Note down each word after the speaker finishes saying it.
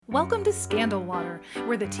Welcome to Scandal Water,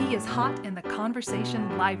 where the tea is hot and the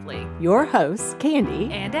conversation lively. Your hosts,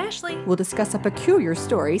 Candy And Ashley, will discuss a peculiar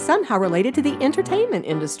story somehow related to the entertainment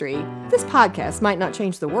industry. This podcast might not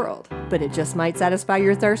change the world, but it just might satisfy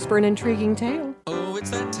your thirst for an intriguing tale. Oh, it's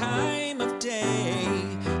that time of day.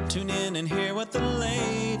 Tune in and hear what the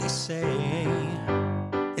ladies say.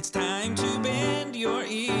 It's time to bend your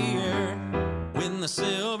ear when the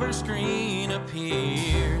silver screen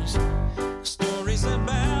appears. Stories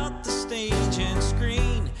about the stage and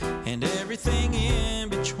screen and everything in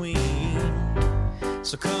between.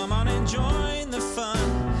 So come on and join the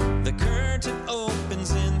fun. The curtain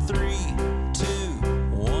opens in 3, 2,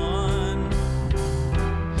 1.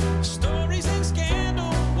 Stories in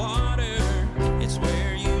Scandal Water, it's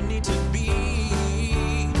where you need to be.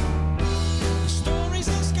 Stories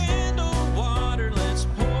in Scandal Water, let's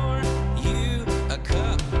pour you a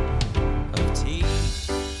cup of tea.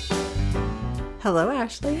 Hello,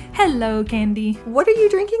 Ashley. hello, Candy. What are you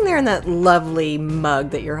drinking there in that lovely mug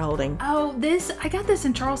that you're holding? Oh, I got this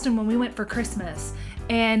in Charleston when we went for Christmas,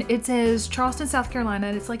 and it says Charleston, South Carolina,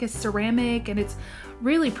 and it's like a ceramic, and it's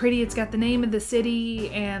really pretty. It's got the name of the city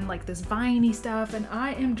and like this viney stuff, and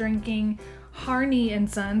I am drinking Harney and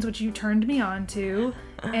Sons, which you turned me on to,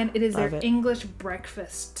 and it is their Love it. English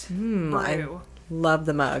breakfast I brew. love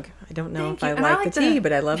the mug. I don't know Thank if you. I And I like like the tea, the-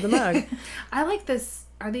 but I love the mug. I like this.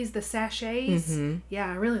 Are these the sachets?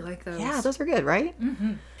 Yeah, I really like those. Yeah, those are good, right?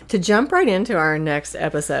 Mm-hmm. To jump right into our next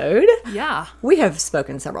episode, Yeah. we have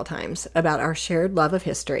spoken several times about our shared love of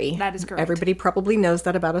history. That is correct. Everybody probably knows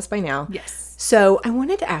that about us by now. Yes. So I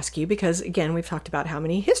wanted to ask you, because again, we've talked about how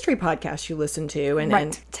many history podcasts you listen to, and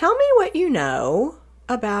Right. tell me what you know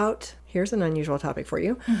about, here's an unusual topic for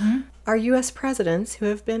you, our U.S. presidents who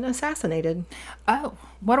have been assassinated. Oh,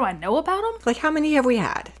 what do I know about them? Like, how many have we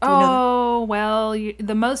had? Do you know that? Oh, well,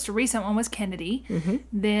 the most recent one was Kennedy. Mm-hmm.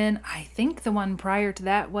 Then I think the one prior to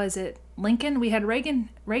that was it Lincoln. We had Reagan.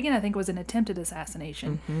 Reagan, I think, was an attempted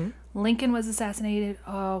assassination. Mm-hmm. Lincoln was assassinated.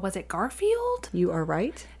 Was it Garfield? You are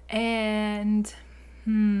right. And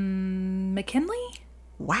McKinley?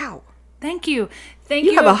 Wow. Thank you.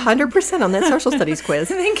 You have 100% on that social studies quiz.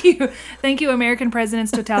 Thank you. Thank you, American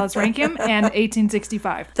Presidents Totalis Rankium and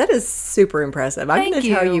 1865. That is super impressive. I'm going Thank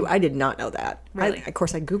to tell you. you, I did not know that. Really? Of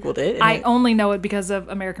course, I Googled it. and I only know it because of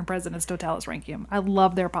American Presidents Totalis Rankium. I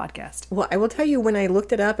love their podcast. Well, I will tell you, when I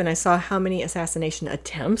looked it up and I saw how many assassination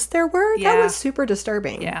attempts there were, that Yeah. was super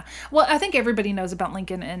disturbing. Yeah. Well, I think everybody knows about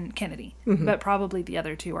Lincoln and Kennedy, but probably the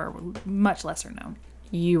other two are much lesser known.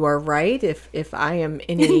 You are right. If I am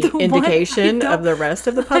any The one- indication I of the rest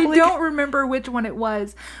of the public. I don't remember which one it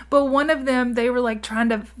was, but one of them, they were like trying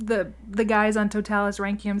to, the guys on Totalis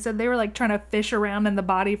Rankium said they were like trying to fish around in the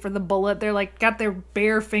body for the bullet. They're like, got their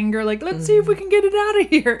bare finger, like, let's see if we can get it out of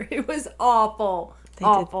here. It was awful.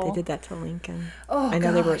 Awful. They did that to Lincoln. Oh, I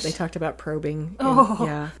know gosh. they talked about probing. Oh.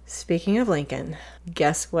 Yeah. Speaking of Lincoln,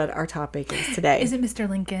 guess what our topic is today? Is it Mr.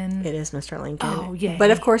 Lincoln? It is Mr. Lincoln. Oh, yay. But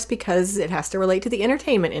of course, because it has to relate to the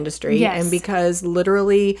entertainment industry, Yes. and because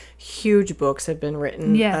literally huge books have been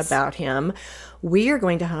written Yes. about him, we are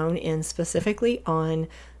going to hone in specifically on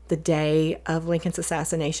the day of Lincoln's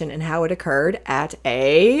assassination and how it occurred at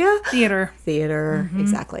a Theater. theater.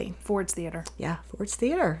 Exactly. Ford's Theater. Yeah, Ford's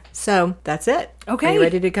Theater. So that's it. Okay. Are you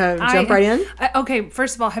ready to jump right in? Okay,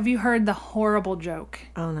 first of all, have you heard the horrible joke?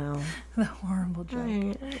 Oh, no. The horrible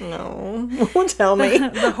joke. No. Won't tell me.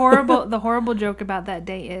 The horrible joke about that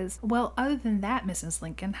day is, well, other than that, Mrs.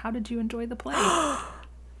 Lincoln, how did you enjoy the play?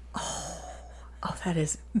 Oh, that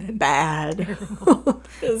is bad.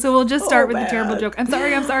 So we'll just start with the bad. terrible joke. I'm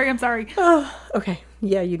sorry. Okay.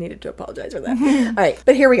 Yeah, you needed to apologize for that. All right.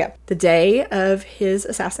 But here we go. The day of his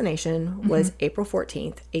assassination was April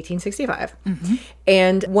 14th, 1865.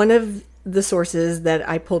 And one of the sources that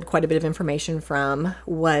I pulled quite a bit of information from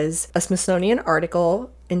was a Smithsonian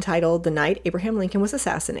article entitled "The Night Abraham Lincoln Was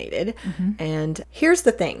Assassinated." And here's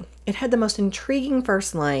the thing. It had the most intriguing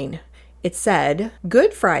first line. It said,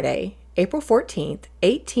 "Good Friday, April 14th,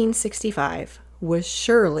 1865, was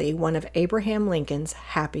surely one of Abraham Lincoln's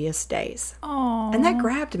happiest days." Oh, And that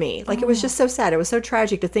grabbed me. Like, it was just so sad. It was so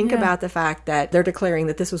tragic to think about the fact that they're declaring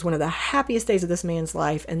that this was one of the happiest days of this man's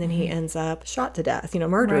life, and then he ends up shot to death,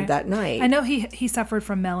 murdered Right. that night. I know he suffered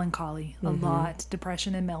from melancholy a lot,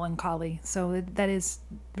 depression and melancholy. So that is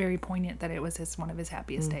very poignant that it was one of his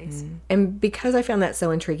happiest days. And because I found that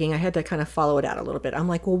so intriguing, I had to kind of follow it out a little bit. I'm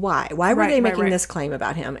like, well, why? Why were Right, they right, making right. this claim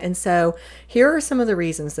about him? And so here are some of the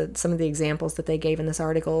reasons, some of the examples that they gave in this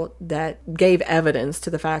article that gave evidence to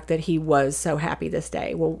the fact that he was so happy this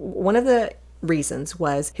day. Well, one of the reasons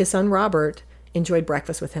was his son Robert enjoyed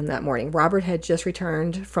breakfast with him that morning. Robert had just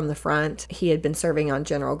returned from the front. He had been serving on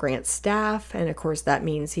General Grant's staff, and of course that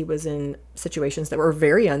means he was in situations that were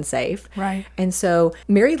very unsafe. Right. And so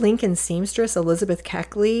Mary Lincoln's seamstress, Elizabeth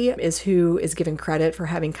Keckley, is who is given credit for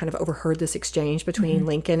having kind of overheard this exchange between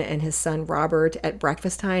Lincoln and his son Robert at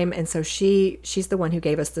breakfast time. And so she's the one who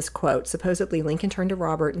gave us this quote. Supposedly, Lincoln turned to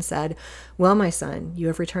Robert and said, "Well, my son, you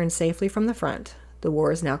have returned safely from the front. The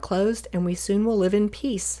war is now closed, and we soon will live in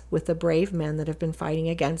peace with the brave men that have been fighting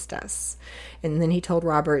against us." And then he told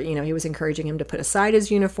Robert, he was encouraging him to put aside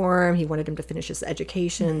his uniform. He wanted him to finish his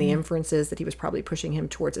education, the inferences that he was probably pushing him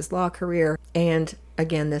towards his law career. And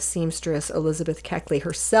again, the seamstress Elizabeth Keckley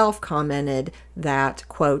herself commented that,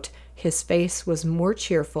 quote, "His face was more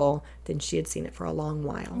cheerful than she had seen it for a long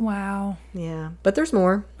while." Wow. Yeah. But there's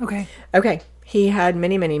more. Okay. Okay. He had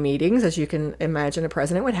many, many meetings, as you can imagine a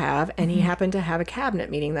president would have, and he happened to have a cabinet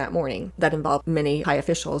meeting that morning that involved many high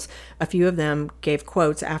officials. A few of them gave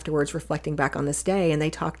quotes afterwards reflecting back on this day, and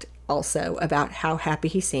they talked also about how happy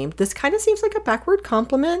he seemed. This kind of seems like a backward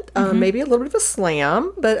compliment, maybe a little bit of a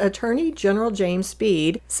slam, but Attorney General James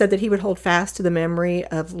Speed said that he would hold fast to the memory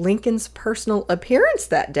of Lincoln's personal appearance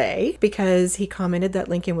that day because he commented that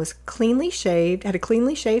Lincoln was cleanly shaved, had a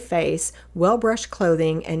cleanly shaved face, well-brushed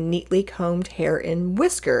clothing, and neatly combed hair and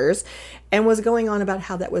whiskers, and was going on about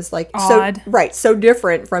how that was like odd. so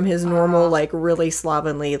different from his normal, like really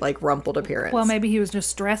slovenly, like rumpled appearance. Well, maybe he was just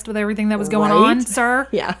stressed with everything that was going on, sir.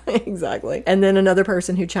 Yeah, exactly. And then another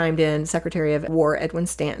person who chimed in, Secretary of War Edwin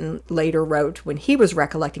Stanton, later wrote when he was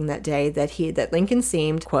recollecting that day that Lincoln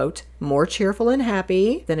seemed, quote, more cheerful and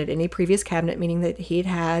happy than at any previous cabinet meeting that he'd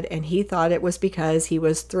had, and he thought it was because he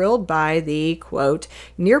was thrilled by the, quote,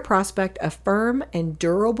 near prospect of firm and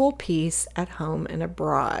durable peace at home and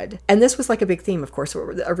abroad. And this was like a big theme, of course,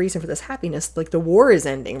 a reason for this happiness. Like the war is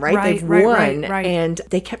ending, right? They've won. Right. And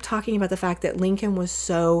they kept talking about the fact that Lincoln was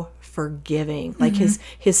so forgiving. Like his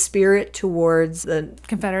spirit towards the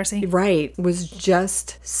Confederacy. Right. Was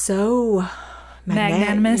just so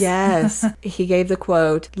magnanimous. Yes. He gave the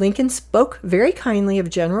quote, "Lincoln spoke very kindly of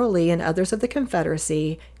General Lee and others of the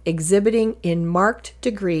Confederacy, exhibiting in marked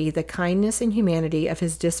degree the kindness and humanity of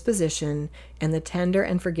his disposition and the tender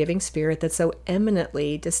and forgiving spirit that so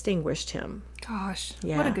eminently distinguished him." Gosh,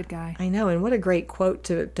 Yeah. what a good guy. I know, and what a great quote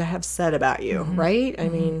to have said about you, right? I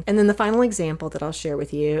mean, and then the final example that I'll share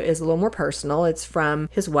with you is a little more personal. It's from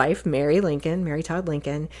his wife, Mary Todd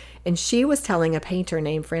Lincoln, and she was telling a painter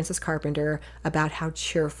named Francis Carpenter about how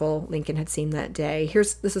cheerful Lincoln had seemed that day.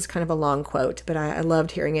 This is kind of a long quote, but I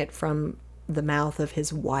loved hearing it from the mouth of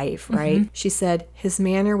his wife, right? She said, "His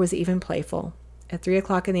manner was even playful. At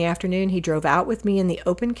 3:00 in the afternoon, he drove out with me in the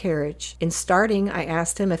open carriage. In starting, I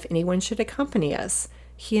asked him if anyone should accompany us.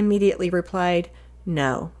 He immediately replied,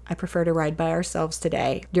 'No, I prefer to ride by ourselves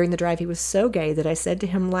today.' During the drive, he was so gay that I said to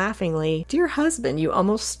him laughingly, 'Dear husband, you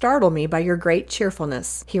almost startle me by your great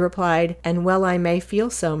cheerfulness.' He replied, 'And well I may feel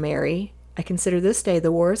so, Mary. I consider this day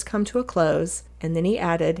the war has come to a close.' And then he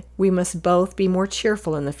added, 'We must both be more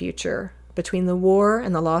cheerful in the future. Between the war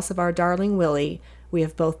and the loss of our darling Willie, we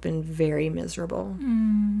have both been very miserable.'"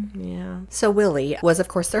 Yeah. So Willie was, of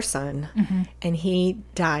course, their son, and he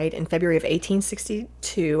died in February of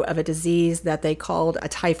 1862 of a disease that they called a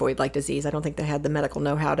typhoid-like disease. I don't think they had the medical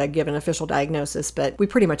know-how to give an official diagnosis, but we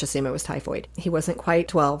pretty much assume it was typhoid. He wasn't quite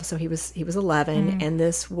 12, so he was 11, and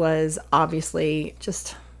this was obviously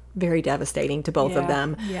just very devastating to both of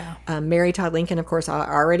them. Yeah. Mary Todd Lincoln, of course,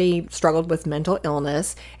 already struggled with mental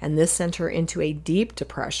illness, and this sent her into a deep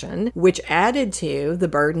depression, which added to the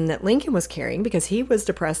burden that Lincoln was carrying because he was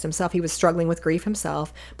depressed himself. He was struggling with grief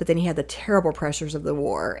himself, but then he had the terrible pressures of the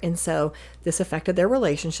war. And so this affected their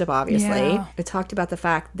relationship, obviously. Yeah. It talked about the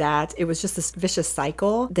fact that it was just this vicious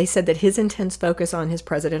cycle. They said that his intense focus on his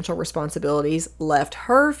presidential responsibilities left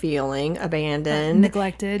her feeling abandoned,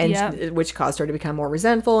 neglected, and which caused her to become more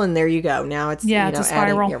resentful. And there you go. Now it's it's a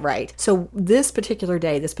spiral. Right. So this particular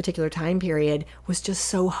day, this particular time period was just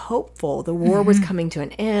so hopeful. The war was coming to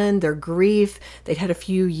an end. Their grief, they'd had a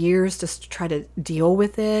few years to try to deal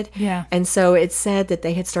with it. Yeah. And so it said that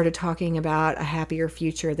they had started talking about a happier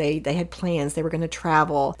future. They had plans. They were going to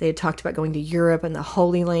travel. They had talked about going to Europe and the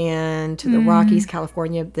Holy Land, to the Rockies,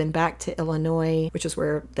 California, then back to Illinois, which is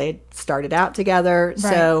where they had started out together. Right.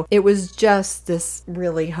 So it was just this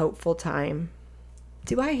really hopeful time.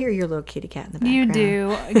 Do I hear your little kitty cat in the background?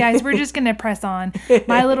 You do. Guys, we're just going to press on.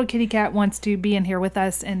 My little kitty cat wants to be in here with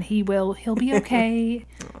us, and he'll be okay.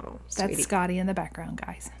 Oh, That's sweetie. Scotty in the background,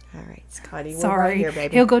 guys. All right, Scotty, we're right Sorry. here,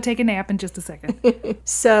 baby. He'll go take a nap in just a second.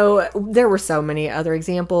 So there were so many other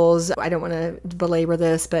examples. I don't want to belabor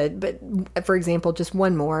this, but for example, just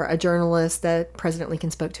one more. A journalist that President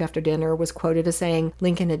Lincoln spoke to after dinner was quoted as saying,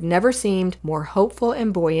 Lincoln had never seemed more hopeful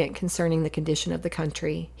and buoyant concerning the condition of the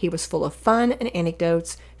country. He was full of fun and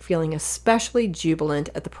anecdotes, feeling especially jubilant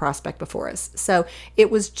at the prospect before us. So it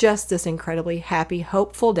was just this incredibly happy,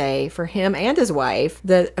 hopeful day for him and his wife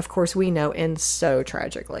that, of course, we know ends so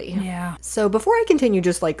tragically. Yeah. So before I continue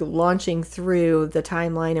just like launching through the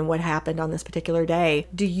timeline and what happened on this particular day,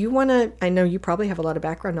 do you want to, I know you probably have a lot of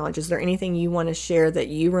background knowledge. Is there anything you want to share that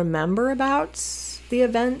you remember about the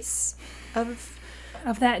events of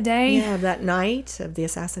that day? Yeah, of that night of the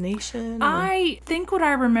assassination? I think what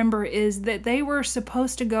I remember is that they were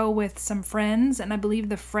supposed to go with some friends, and I believe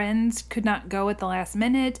the friends could not go at the last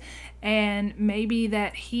minute, and maybe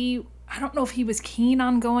that I don't know if he was keen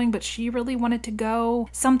on going, but she really wanted to go.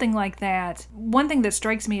 Something like that. One thing that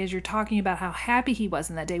strikes me as you're talking about how happy he was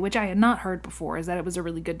in that day, which I had not heard before, is that it was a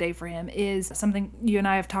really good day for him, is something you and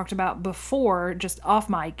I have talked about before, just off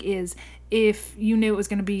mic, is if you knew it was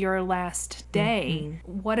going to be your last day,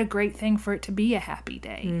 what a great thing for it to be a happy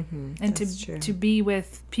day. And to be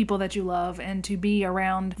with people that you love and to be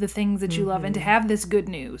around the things that you love and to have this good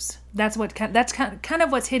news. That's kind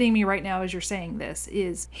of what's hitting me right now as you're saying this,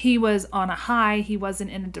 is he was on a high. He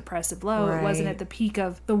wasn't in a depressive low. Right. It wasn't at the peak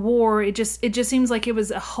of the war. It just seems like it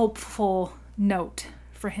was a hopeful note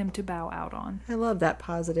for him to bow out on. I love that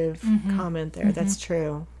positive comment there. That's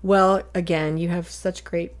true. Well, again, you have such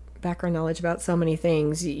great background knowledge about so many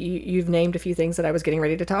things. You've named a few things that I was getting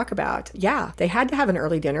ready to talk about. Yeah, they had to have an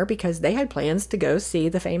early dinner because they had plans to go see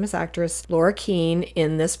the famous actress Laura Keene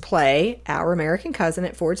in this play, Our American Cousin,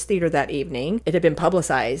 at Ford's Theater that evening. It had been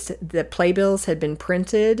publicized. The playbills had been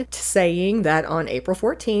printed saying that on April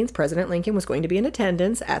 14th, President Lincoln was going to be in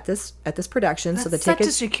attendance at this production. That's so the such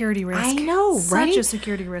tickets, a security risk. I know, right? Such a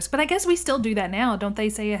security risk. But I guess we still do that now. Don't they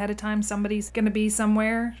say ahead of time somebody's going to be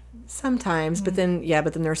somewhere? Sometimes, but then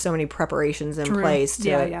there's so many preparations in True. place to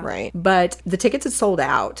Yeah. right. But the tickets had sold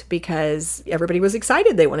out because everybody was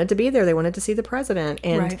excited. They wanted to be there. They wanted to see the president.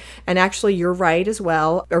 And and actually, you're right as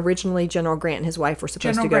well. Originally, General Grant and his wife were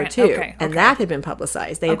supposed to go too. And that had been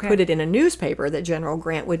publicized. They had put it in a newspaper that General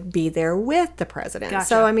Grant would be there with the president. Gotcha.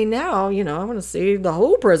 So, I mean, now, I want to see the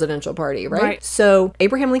whole presidential party, right? So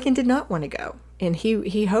Abraham Lincoln did not want to go. And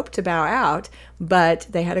he hoped to bow out, but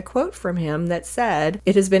they had a quote from him that said,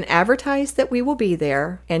 "It has been advertised that we will be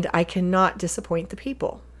there, and I cannot disappoint the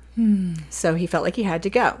people." So he felt like he had to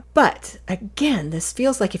go. But again, this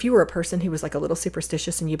feels like if you were a person who was like a little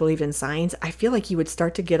superstitious and you believed in signs, I feel like you would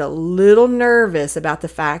start to get a little nervous about the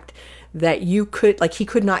fact that he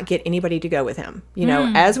could not get anybody to go with him.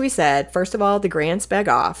 As we said, first of all, the Grants beg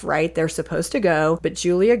off, right? They're supposed to go, but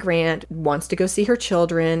Julia Grant wants to go see her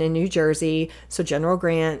children in New Jersey. So General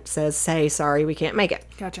Grant says, sorry, we can't make it.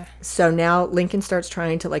 Gotcha. So now Lincoln starts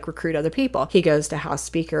trying to recruit other people. He goes to House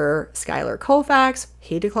Speaker Schuyler Colfax.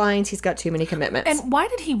 He declines. He's got too many commitments. And why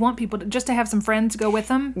did he want people just to have some friends go with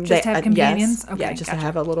him? Just to have companions? Yes. Okay, just to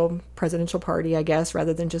have a little presidential party, I guess,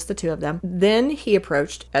 rather than just the two of them. Then he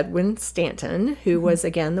approached Edwin Stanton, who was,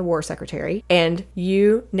 again, the war secretary, and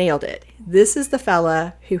you nailed it. This is the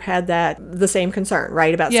fella who had the same concern,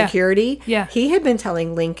 right, about security. Yeah. He had been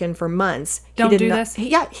telling Lincoln for months. Don't do this?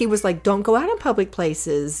 He was like, don't go out in public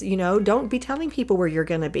places, don't be telling people where you're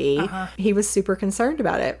going to be. He was super concerned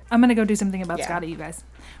about it. I'm going to go do something about Scotty, you guys.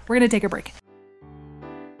 We're going to take a break.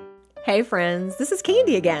 Hey friends, this is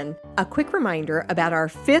Candy again. A quick reminder about our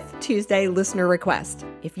 5th Tuesday listener request.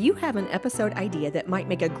 If you have an episode idea that might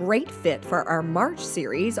make a great fit for our March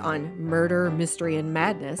series on murder, mystery, and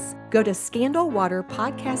madness, go to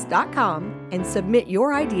scandalwaterpodcast.com and submit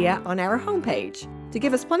your idea on our homepage. To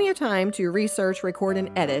give us plenty of time to research, record, and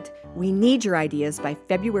edit, we need your ideas by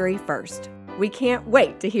February 1st. We can't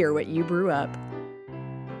wait to hear what you brew up.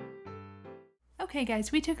 Okay,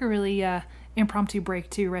 guys, we took a really impromptu break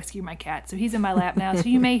to rescue my cat. So he's in my lap now, so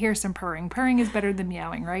you may hear some purring. Purring is better than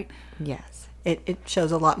meowing, right? Yes. It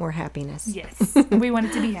shows a lot more happiness. Yes. We want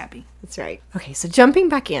it to be happy. That's right. Okay, so jumping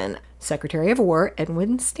back in, Secretary of War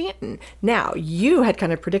Edwin Stanton. Now, you had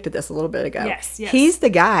kind of predicted this a little bit ago. Yes. He's the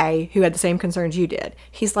guy who had the same concerns you did.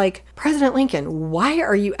 He's like, President Lincoln, why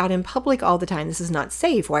are you out in public all the time? This is not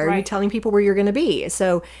safe. Why are you telling people where you're going to be?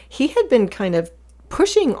 So he had been kind of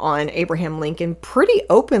pushing on Abraham Lincoln pretty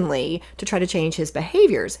openly to try to change his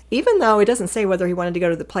behaviors, even though it doesn't say whether he wanted to go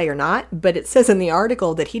to the play or not, but it says in the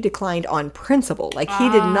article that he declined on principle. Like, he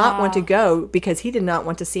did not want to go because he did not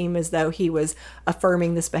want to seem as though he was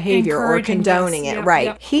affirming this behavior or condoning it. Yep, right.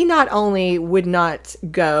 yep. He not only would not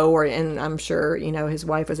go, and I'm sure, his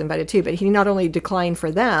wife was invited too, but he not only declined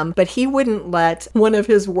for them, but he wouldn't let one of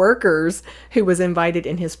his workers who was invited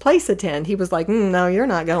in his place attend. He was like, no, you're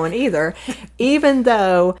not going either. Even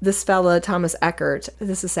though this fella, Thomas Eckert,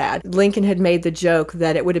 this is sad, Lincoln had made the joke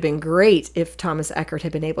that it would have been great if Thomas Eckert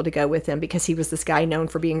had been able to go with him because he was this guy known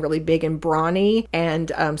for being really big and brawny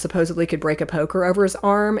and supposedly could break a poker over his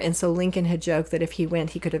arm. And so Lincoln had joked that if he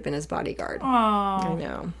went, he could have been his bodyguard. Aww. I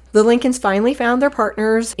know. The Lincolns finally found their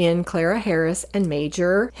partners in Clara Harris and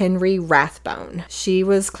Major Henry Rathbone.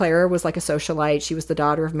 Clara was like a socialite. She was the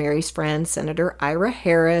daughter of Mary's friend, Senator Ira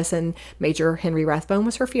Harris, and Major Henry Rathbone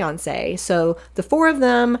was her fiance. So the four of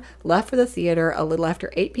them left for the theater a little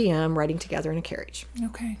after 8 p.m., riding together in a carriage.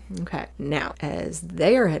 Okay. Okay. Now, as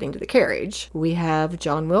they are heading to the carriage, we have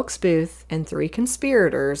John Wilkes Booth and 3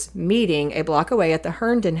 conspirators meeting a block away at the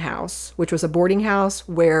Herndon House, which was a boarding house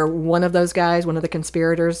where one of those guys, one of the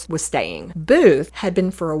conspirators, was staying. Booth had been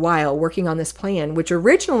for a while working on this plan, which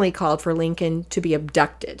originally called for Lincoln to be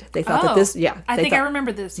abducted. They thought that this, I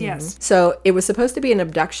remember this, yes. So it was supposed to be an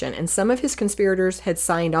abduction, and some of his conspirators had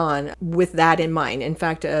signed on with that in mind. In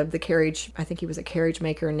fact, the carriage, I think he was a carriage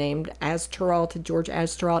maker named George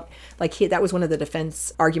Asteralt. Like, that was one of the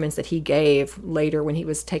defense arguments that he gave later when he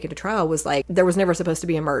was taken to trial, was like, there was never supposed to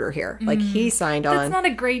be a murder here. Like, he signed on. That's not a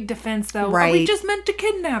great defense, though. Right. We just meant to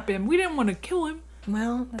kidnap him. We didn't want to kill him.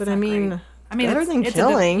 Well, That's but I not mean... great. I mean, better than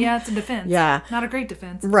killing. it's a defense. Yeah. Not a great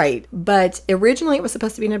defense. Right. But originally it was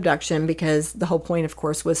supposed to be an abduction because the whole point, of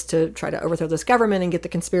course, was to try to overthrow this government and get the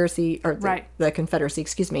conspiracy, or the Confederacy,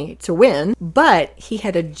 to win. But he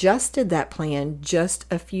had adjusted that plan just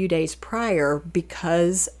a few days prior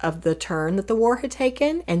because of the turn that the war had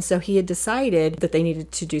taken. And so he had decided that they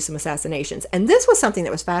needed to do some assassinations. And this was something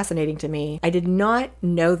that was fascinating to me. I did not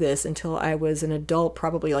know this until I was an adult,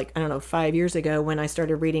 probably 5 years ago, when I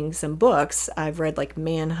started reading some books. I've read like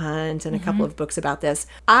Manhunt and a couple of books about this.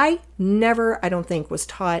 I don't think, was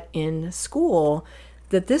taught in school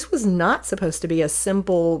that this was not supposed to be a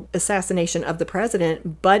simple assassination of the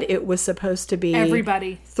president, but it was supposed to be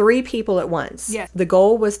everybody. 3 people at once. Yes. The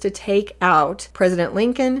goal was to take out President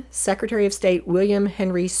Lincoln, Secretary of State William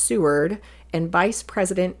Henry Seward, and Vice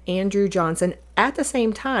President Andrew Johnson at the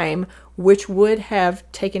same time, which would have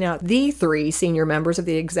taken out the 3 senior members of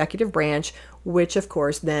the executive branch, which, of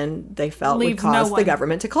course, then they felt would cause the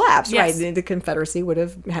government to collapse. Yes. Right? The Confederacy would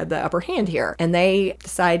have had the upper hand here. And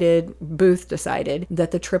Booth decided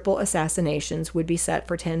that the triple assassinations would be set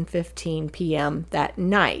for 10:15 p.m. that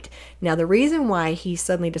night. Now, the reason why he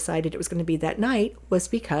suddenly decided it was going to be that night was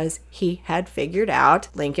because he had figured out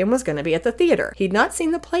Lincoln was going to be at the theater. He'd not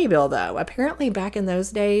seen the playbill, though. Apparently, back in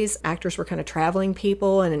those days, actors were kind of traveling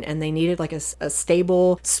people, and they needed like a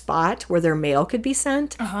stable spot where their mail could be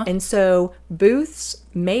sent. And so Booth's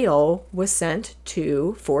mail was sent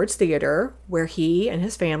to Ford's Theater, where he and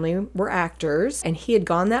his family were actors, and he had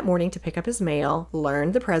gone that morning to pick up his mail,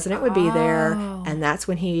 learned the president would be there, and that's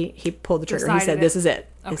when he pulled the trigger. He said, this is it.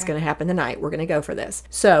 Okay. It's going to happen tonight. We're going to go for this.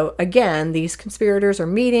 So again, these conspirators are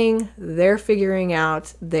meeting. They're figuring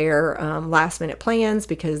out their last minute plans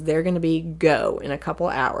because they're going to be go in a couple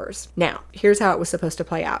hours. Now, here's how it was supposed to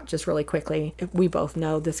play out, just really quickly. We both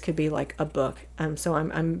know this could be like a book. So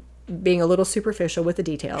I'm being a little superficial with the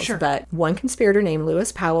details, but one conspirator named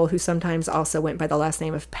Lewis Powell, who sometimes also went by the last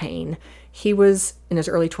name of Payne, he was in his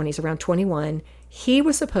early 20s, around 21. He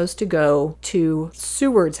was supposed to go to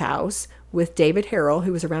Seward's house with David Harrell,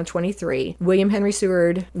 who was around 23. William Henry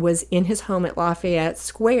Seward was in his home at Lafayette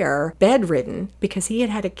Square, bedridden, because he had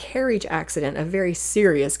had a carriage accident, a very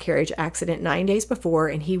serious carriage accident 9 days before,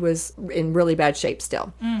 and he was in really bad shape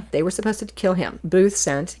still. They were supposed to kill him. Booth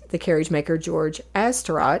sent the carriage maker George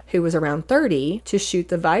Asteralt, who was around 30, to shoot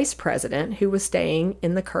the vice president, who was staying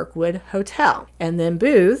in the Kirkwood Hotel. And then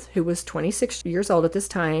Booth, who was 26 years old at this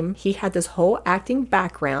time, he had this whole acting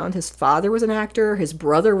background. His father was an actor. His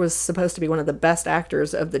brother was supposed to be one of the best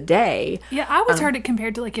actors of the day. Yeah, I always heard it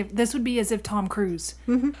compared to if this would be as if Tom Cruise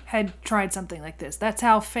had tried something like this. That's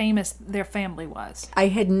how famous their family was. I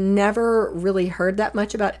had never really heard that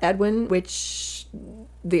much about Edwin, which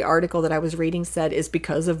the article that I was reading said is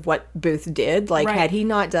because of what Booth did. Like, Right. had he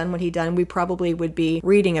not done what he done, we probably would be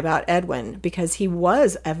reading about Edwin, because he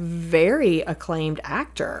was a very acclaimed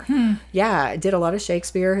actor. Yeah, did a lot of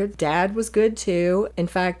Shakespeare. His dad was good too. In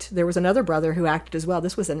fact, there was another brother who acted as well.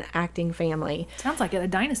 This was an acting family. Sounds like a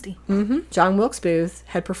dynasty. John Wilkes Booth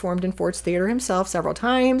had performed in Ford's Theater himself several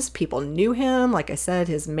times. People knew him. Like I said,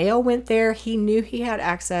 his mail went there. He knew he had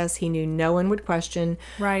access. He knew no one would question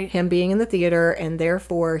Right. him being in the theater, and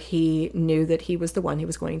therefore he knew that he was the one who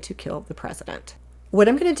was going to kill the president. What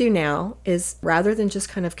I'm going to do now is, rather than just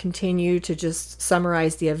kind of continue to just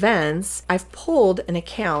summarize the events, I've pulled an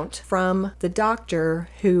account from the doctor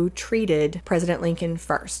who treated President Lincoln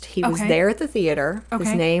first. He was Okay. there at the theater. His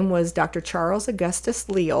Okay. name was Dr. Charles Augustus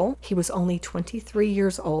Leal. He was only 23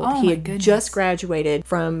 years old. Oh, he my had goodness. just graduated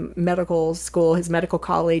from medical school, his medical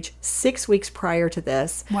college, 6 weeks prior to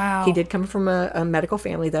this. Wow. He did come from a medical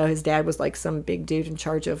family, though. His dad was like some big dude in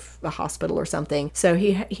charge of a hospital or something. So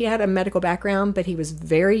he had a medical background, but he was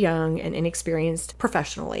very young and inexperienced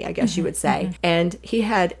professionally, I guess you would say. And he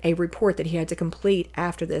had a report that he had to complete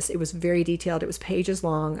after this. It was very detailed. It was pages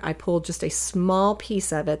long. I pulled just a small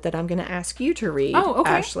piece of it that I'm going to ask you to read, Oh,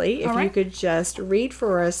 okay. Ashley. If All you right. could just read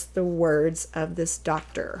for us the words of this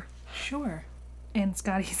doctor. Sure. And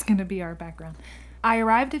Scotty's going to be our background. I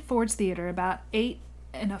arrived at Ford's Theater about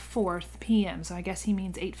 8:04 p.m., so I guess he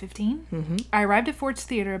means 8:15. I arrived at Ford's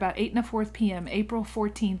Theater about 8:04 p.m., April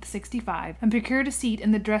 14th, 65, and procured a seat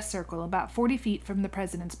in the dress circle about 40 feet from the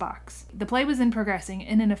president's box. The play was then progressing,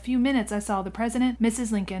 and in a few minutes I saw the president,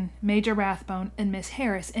 Mrs. Lincoln, Major Rathbone, and Miss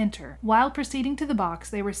Harris enter. While proceeding to the box,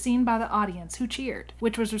 they were seen by the audience, who cheered,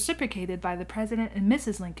 which was reciprocated by the president and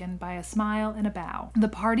Mrs. Lincoln by a smile and a bow. The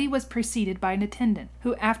party was preceded by an attendant,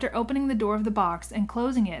 who, after opening the door of the box and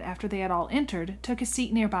closing it after they had all entered, took a seat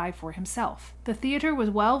nearby for himself. The theater was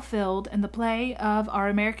well filled, and the play of Our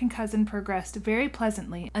American Cousin progressed very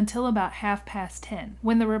pleasantly until about 10:30,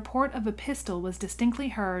 when the report of a pistol was distinctly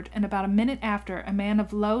heard, and about a minute after, a man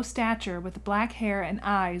of low stature with black hair and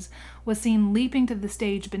eyes was seen leaping to the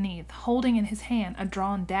stage beneath, holding in his hand a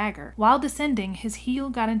drawn dagger. While descending, his heel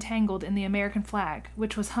got entangled in the American flag,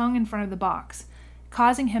 which was hung in front of the box,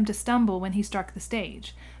 causing him to stumble when he struck the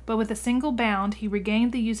stage. But with a single bound he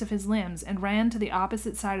regained the use of his limbs and ran to the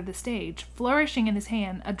opposite side of the stage, flourishing in his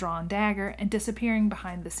hand a drawn dagger and disappearing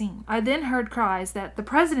behind the scene. I then heard cries that the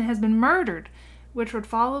president has been murdered, which were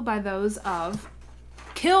followed by those of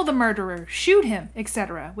 "Kill the murderer! Shoot him!"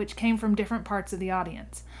 etc., which came from different parts of the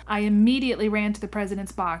audience. I immediately ran to the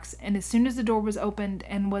president's box, and as soon as the door was opened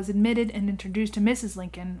and was admitted and introduced to Mrs.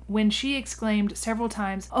 Lincoln, when she exclaimed several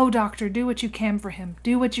times, "Oh, doctor, do what you can for him.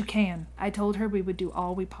 Do what you can," I told her we would do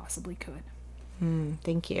all we possibly could.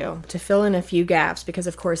 Thank you. To fill in a few gaps, because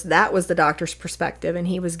of course that was the doctor's perspective, and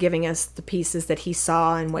he was giving us the pieces that he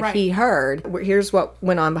saw and what Right. he heard. Here's what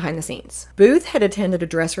went on behind the scenes. Booth had attended a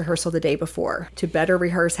dress rehearsal the day before to better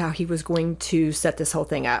rehearse how he was going to set this whole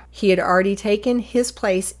thing up. He had already taken his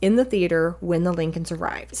place in the theater when the Lincolns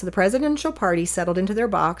arrived. So the presidential party settled into their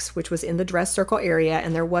box, which was in the dress circle area,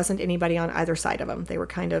 and there wasn't anybody on either side of them. They were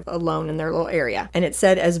kind of alone in their little area. And it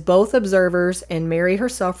said, as both observers and Mary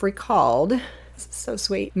herself recalled, so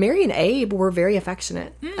sweet, Mary and Abe were very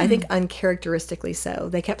affectionate. I think uncharacteristically so.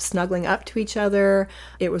 They kept snuggling up to each other.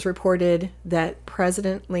 It was reported that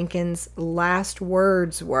President Lincoln's last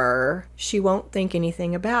words were, "She won't think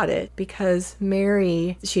anything about it," because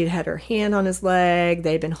Mary, she had had her hand on his leg.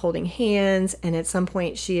 They had been holding hands, and at some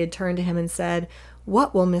point she had turned to him and said,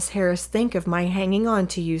 "What will Miss Harris think of my hanging on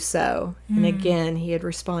to you so?" And again, he had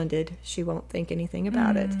responded, "She won't think anything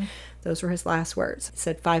about it." Those were his last words. It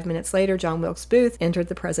said 5 minutes later, John Wilkes Booth entered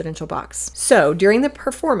the presidential box. So during the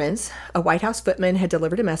performance, a White House footman had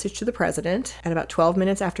delivered a message to the president. At about 12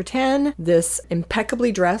 minutes after 10, this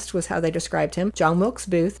impeccably dressed was how they described him, John Wilkes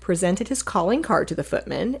Booth presented his calling card to the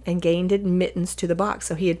footman and gained admittance to the box.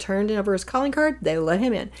 So he had turned over his calling card. They let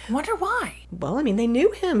him in. I wonder why. Well, I mean, they knew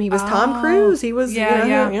him. He was Tom Cruise. He was,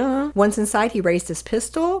 Yeah. Once inside, he raised his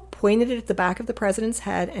pistol, pointed it at the back of the president's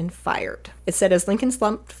head, and fired. It said, as Lincoln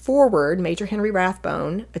slumped forward, Major Henry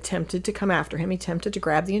Rathbone attempted to come after him. He attempted to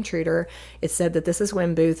grab the intruder. It said that this is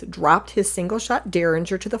when Booth dropped his single-shot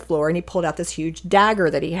Derringer to the floor, and he pulled out this huge dagger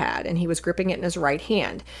that he had, and he was gripping it in his right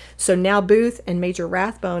hand. So now Booth and Major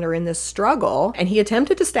Rathbone are in this struggle, and he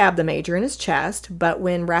attempted to stab the Major in his chest, but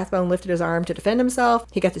when Rathbone lifted his arm to defend himself,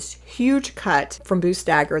 he got this huge cut from Booth's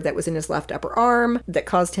dagger that was in his left upper arm that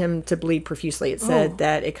caused him to bleed profusely. It said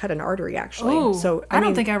that it cut an artery, actually. Oh, So I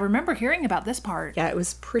don't think I remember hearing about this part. yeah, it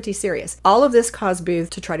was pretty serious. All of this caused Booth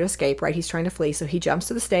to try to escape, right? He's trying to flee. So he jumps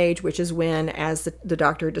to the stage, which is when, as the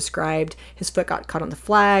doctor described, his foot got caught on the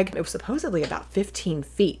flag. It was supposedly about 15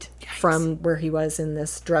 feet from where he was in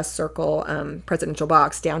this dress circle presidential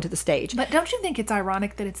box down to the stage. But don't you think it's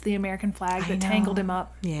ironic that it's the American flag that tangled him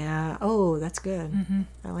up? Yeah. Oh, that's good.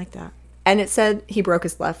 I like that. And it said he broke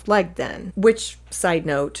his left leg then, which, side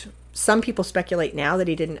note, some people speculate now that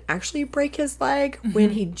he didn't actually break his leg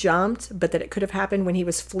when he jumped, but that it could have happened when he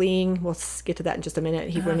was fleeing. We'll get to that in just a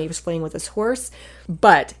minute. When he was fleeing with his horse.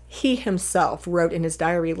 But he himself wrote in his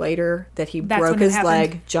diary later that he broke his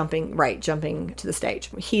leg jumping to the stage.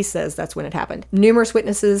 He says that's when it happened. Numerous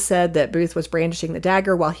witnesses said that Booth was brandishing the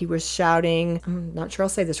dagger while he was shouting, I'm not sure I'll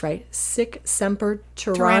say this right, Sic Semper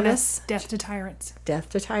Tyrannis. Death to tyrants. Death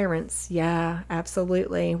to tyrants. Yeah,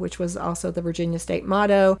 absolutely. Which was also the Virginia state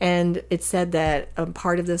motto. And it said that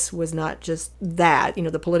part of this was not just that,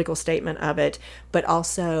 the political statement of it, but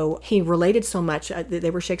also he related so much.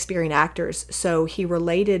 They were Shakespearean actors. So he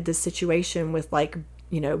related the situation with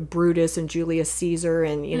Brutus and Julius Caesar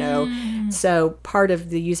and, so part of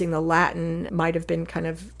the using the Latin might have been kind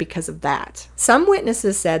of because of that. Some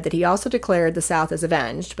witnesses said that he also declared the South as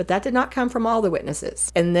avenged, but that did not come from all the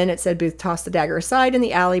witnesses. And then it said Booth tossed the dagger aside in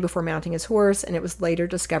the alley before mounting his horse, and it was later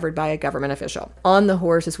discovered by a government official. On the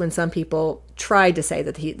horse is when some people tried to say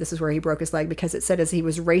that this is where he broke his leg, because it said as he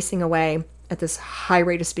was racing away at this high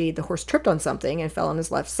rate of speed, the horse tripped on something and fell on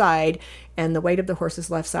his left side, and the weight of the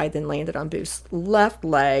horse's left side then landed on Booth's left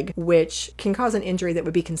leg, which can cause an injury that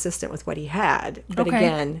would be consistent with what he had. But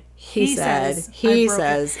again, he says it and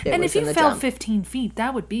was if you in the fell jump. 15 feet,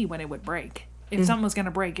 that would be when it would break. If something was going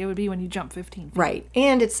to break, it would be when you jump 15 feet. Right.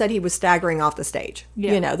 And it said he was staggering off the stage.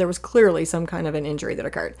 Yeah. There was clearly some kind of an injury that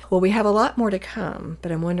occurred. Well, we have a lot more to come,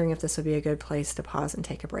 but I'm wondering if this would be a good place to pause and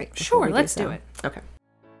take a break. Sure, let's do it. Okay.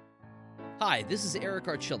 Hi, this is Eric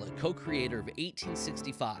Archilla, co-creator of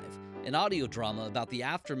 1865, an audio drama about the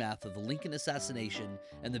aftermath of the Lincoln assassination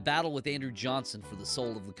and the battle with Andrew Johnson for the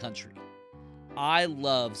soul of the country. I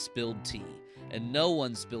love spilled tea, and no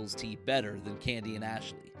one spills tea better than Candy and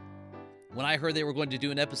Ashley. When I heard they were going to do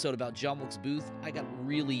an episode about John Wilkes Booth, I got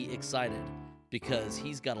really excited because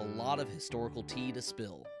he's got a lot of historical tea to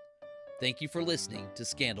spill. Thank you for listening to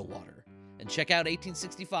Scandal Water, and check out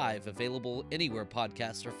 1865, available anywhere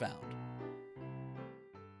podcasts are found.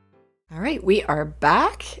 All right, we are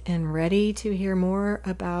back and ready to hear more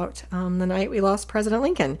about the night we lost President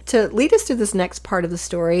Lincoln. To lead us through this next part of the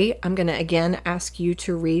story, I'm going to again ask you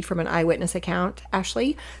to read from an eyewitness account,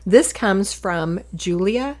 Ashley. This comes from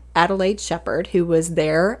Julia Adelaide Shepard, who was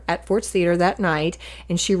there at Ford's Theater that night,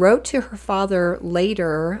 and she wrote to her father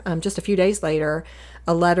later, just a few days later,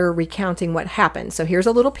 a letter recounting what happened. So here's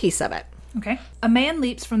a little piece of it. Okay. A man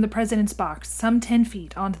leaps from the president's box some 10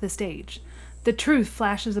 feet onto the stage. The truth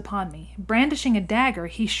flashes upon me. Brandishing a dagger,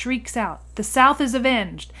 he shrieks out, "The South is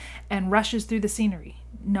avenged!" and rushes through the scenery.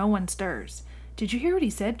 No one stirs. Did you hear what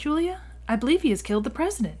he said, Julia? I believe he has killed the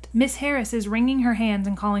president. Miss Harris is wringing her hands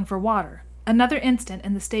and calling for water. Another instant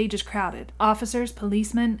and the stage is crowded. Officers,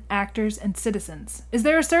 policemen, actors, and citizens. Is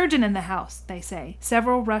there a surgeon in the house? They say.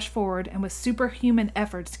 Several rush forward and with superhuman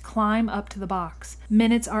efforts climb up to the box.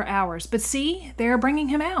 Minutes are hours, but see, they are bringing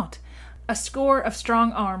him out. A score of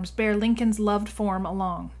strong arms bear Lincoln's loved form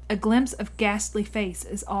along. A glimpse of ghastly face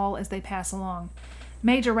is all as they pass along.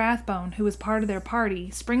 Major Rathbone, who is part of their party,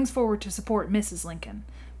 springs forward to support Mrs. Lincoln,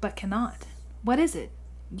 but cannot. What is it?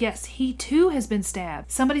 Yes, he too has been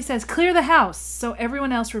stabbed. Somebody says, "Clear the house," so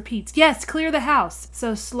everyone else repeats, "Yes, clear the house."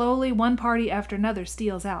 So slowly one party after another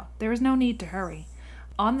steals out. There is no need to hurry.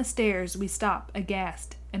 On the stairs we stop,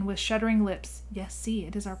 aghast, and with shuddering lips, yes, see,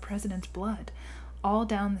 it is our president's blood. All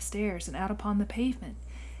down the stairs and out upon the pavement.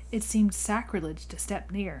 It seemed sacrilege to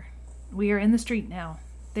step near. We are in the street now.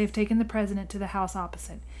 They have taken the president to the house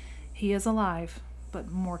opposite. He is alive,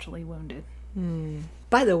 but mortally wounded.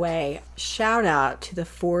 By the way, shout out to the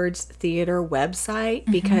Ford's Theater website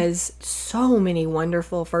because so many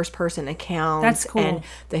wonderful first-person accounts. That's cool. And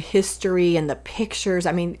the history and the pictures.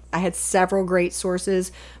 I mean, I had several great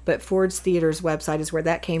sources, but Ford's Theater's website is where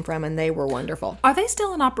that came from, and they were wonderful. Are they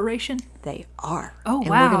still in operation? They are. Oh, and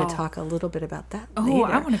wow. we're going to talk a little bit about that Oh,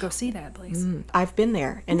 later. I want to go see that, please. I've been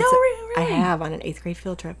there. And No, really? I have on an 8th grade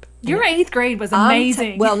field trip. Your 8th grade was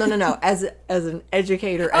amazing. Well, no. As an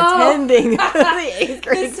educator attending the 8th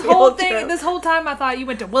grade field trip. This whole time I thought you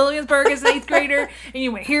went to Williamsburg as an 8th grader, and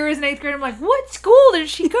you went here as an 8th grader. I'm like, what school did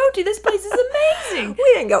she go to? This place is amazing.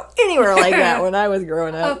 We didn't go anywhere like that when I was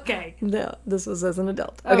growing up. Okay. No, this was as an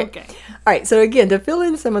adult. Okay. All right, so again, to fill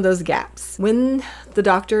in some of those gaps, when the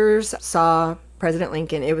doctors saw President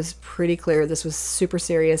Lincoln, it was pretty clear this was super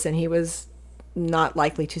serious, and he was not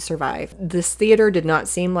likely to survive. This theater did not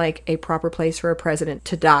seem like a proper place for a president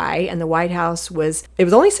to die, and the White House was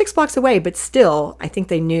only 6 blocks away, but still, I think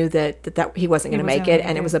they knew that he wasn't going to make it,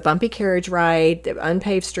 and it was a bumpy carriage ride,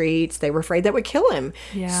 unpaved streets. They were afraid that would kill him.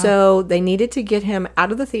 Yeah. So they needed to get him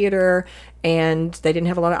out of the theater, and they didn't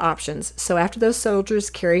have a lot of options. So after those soldiers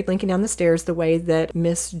carried Lincoln down the stairs the way that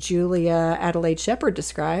Miss Julia Adelaide Shepard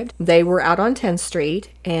described, they were out on 10th Street,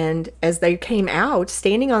 and as they came out,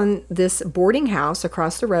 standing on this boarding house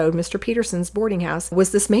across the road, Mr. Peterson's boarding house,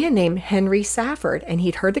 was this man named Henry Safford, and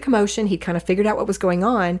he'd heard the commotion. He'd kind of figured out what was going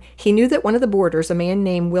on. He knew that one of the boarders, a man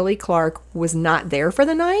named Willie Clark, was not there for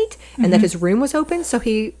the night, and that his room was open. So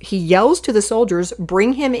he yells to the soldiers,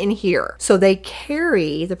 "Bring him in here." So they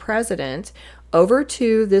carry the president over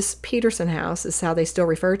to this Peterson house, is how they still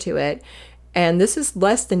refer to it. And this is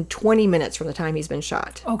less than 20 minutes from the time he's been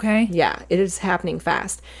shot. Okay. Yeah, it is happening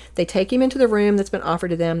fast. They take him into the room that's been offered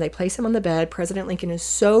to them. They place him on the bed. President Lincoln is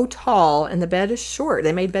so tall, and the bed is short.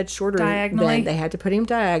 They made bed shorter. Diagonally? They had to put him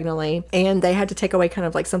diagonally, and they had to take away kind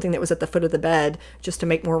of like something that was at the foot of the bed just to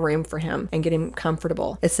make more room for him and get him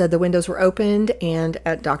comfortable. It said the windows were opened, and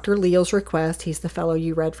at Dr. Leal's request, he's the fellow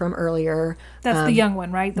you read from earlier. That's the young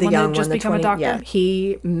one, right? The one young that just the become 20 a doctor? Yeah,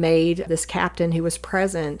 he made this captain who was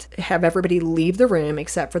present have everybody leave the room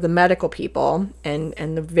except for the medical people and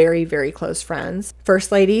the very, very close friends.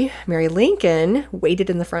 First Lady Mary Lincoln waited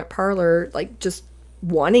in the front parlor, like just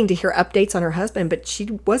wanting to hear updates on her husband, but she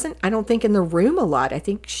wasn't, I don't think, in the room a lot. I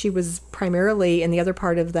think she was primarily in the other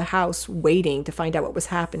part of the house waiting to find out what was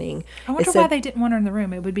happening. I wonder why they didn't want her in the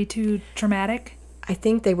room. It would be too traumatic. I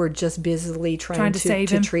think they were just busily trying to save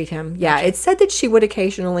him? treat him. Yeah, it said that she would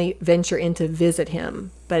occasionally venture in to visit him,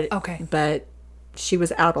 but she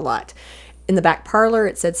was out a lot. In the back parlor,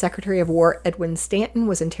 it said Secretary of War Edwin Stanton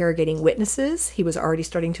was interrogating witnesses. He was already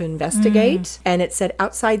starting to investigate. And it said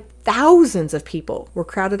outside, thousands of people were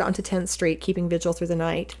crowded onto 10th Street, keeping vigil through the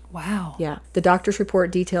night. Wow. Yeah. The doctor's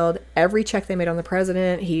report detailed every check they made on the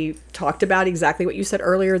president. He talked about exactly what you said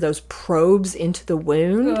earlier, those probes into the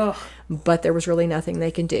wound. Ugh. But there was really nothing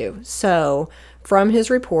they could do. So from his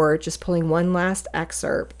report, just pulling one last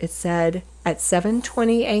excerpt, it said, at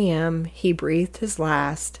 7:20 a.m., he breathed his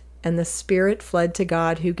last, and the spirit fled to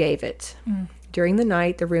God who gave it. During the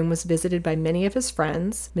night, the room was visited by many of his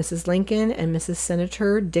friends. Mrs. Lincoln and Mrs.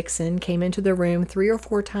 Senator Dixon came into the room 3 or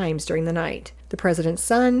 4 times during the night. The president's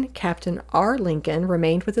son, Captain R. Lincoln,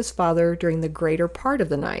 remained with his father during the greater part of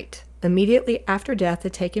the night. Immediately after death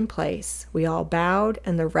had taken place, we all bowed,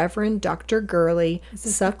 and the Reverend Dr. Gurley... Is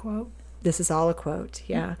this a quote? This is all a quote,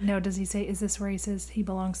 yeah. No, does he say, is this where he says he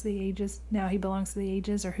belongs to the ages? Now he belongs to the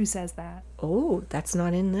ages, or who says that? Oh, that's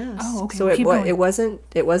not in this. Oh, okay. So Keep going. it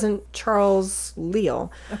wasn't Charles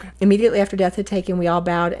Leal. Okay. Immediately after death had taken, we all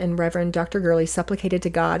bowed, and Reverend Dr. Gurley supplicated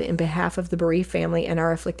to God in behalf of the bereaved family and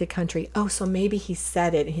our afflicted country. Oh, so maybe he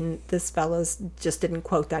said it. This fellow's just didn't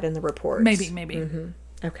quote that in the report. Maybe. Mm-hmm.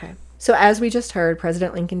 Okay. So as we just heard,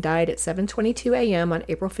 President Lincoln died at 7:22 a.m. on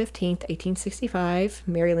April 15th, 1865.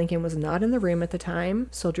 Mary Lincoln was not in the room at the time.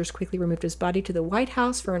 Soldiers quickly removed his body to the White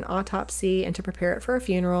House for an autopsy and to prepare it for a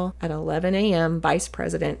funeral. At 11 a.m., Vice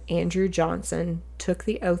President Andrew Johnson took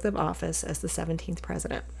the oath of office as the 17th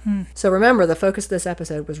president. So remember, the focus of this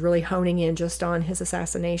episode was really honing in just on his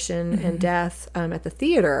assassination and death at the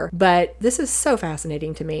theater. But this is so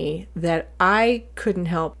fascinating to me that I couldn't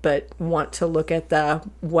help but want to look at the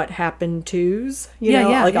what happened to's,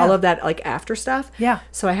 all of that, like after stuff. Yeah.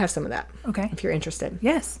 So I have some of that. Okay. If you're interested.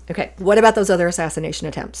 Yes. Okay. What about those other assassination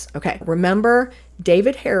attempts? Okay. Remember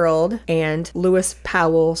David Harold and Lewis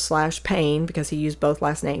Powell / Payne, because he used both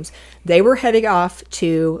last names. They were heading off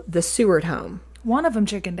to the Seward home. One of them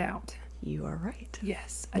chickened out. You are right.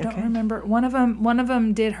 Yes. I don't remember. One of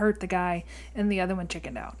them did hurt the guy, and the other one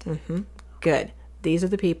chickened out. Good. These are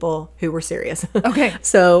the people who were serious. Okay.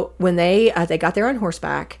 So when they got there on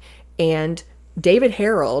horseback, and David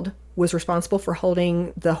Harold was responsible for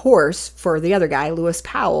holding the horse for the other guy, Lewis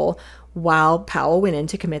Powell, while Powell went in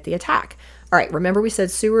to commit the attack. All right, remember we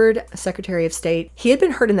said Seward, Secretary of State, he had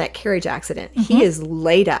been hurt in that carriage accident. He is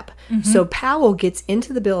laid up. So Powell gets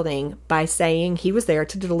into the building by saying he was there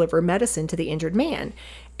to deliver medicine to the injured man.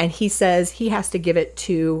 And he says he has to give it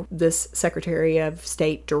to this Secretary of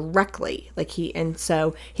State directly.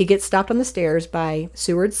 So he gets stopped on the stairs by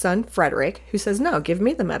Seward's son, Frederick, who says, no, give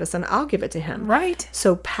me the medicine. I'll give it to him. Right.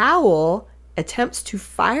 So Powell attempts to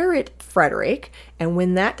fire at Frederick, and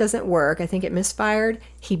when that doesn't work, I think it misfired,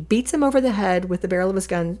 he beats him over the head with the barrel of his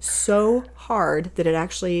gun so hard that it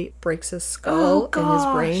actually breaks his skull and his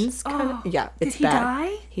brains. Yeah, it's Did he bad.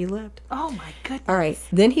 die? He lived. Oh my goodness. All right.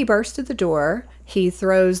 Then he bursts through the door. He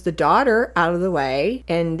throws the daughter out of the way.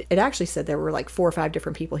 And it actually said there were like 4 or 5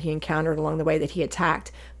 different people he encountered along the way that he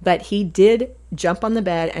attacked. But he did jump on the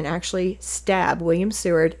bed and actually stab William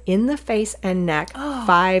Seward in the face and neck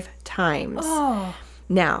 5 times.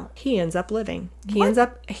 Now, he ends up living.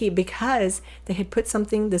 Because they had put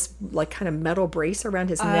something, this like kind of metal brace around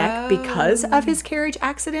his neck because of his carriage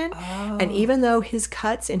accident. And even though his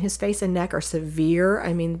cuts in his face and neck are severe,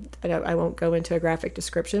 I mean, I won't go into a graphic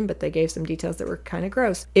description, but they gave some details that were kind of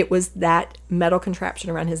gross. It was that metal contraption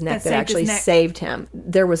around his neck that actually saved him.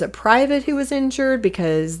 There was a private who was injured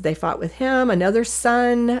because they fought with him. Another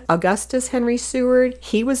son, Augustus Henry Seward,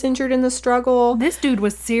 he was injured in the struggle. This dude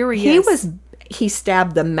was serious. He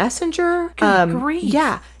stabbed the messenger. Good grief.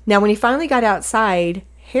 Yeah. Now, when he finally got outside,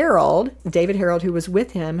 David Harold, who was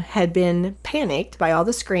with him, had been panicked by all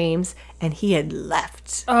the screams, and he had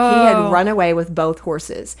left. He had run away with both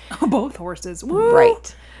horses. Both horses. Woo.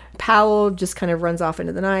 Right. Powell just kind of runs off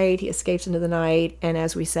into the night. He escapes into the night. And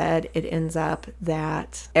as we said, it ends up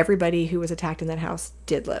that everybody who was attacked in that house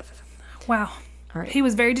did live. Wow. All right. He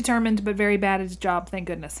was very determined, but very bad at his job. Thank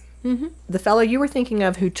goodness. The fellow you were thinking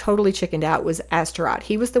of who totally chickened out was Astaroth.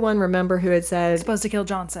 He was the one, remember, who had said... Supposed to kill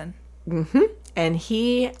Johnson. And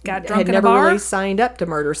he Got drunk had in a never bar? really signed up to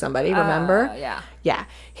murder somebody, remember? Yeah. Yeah.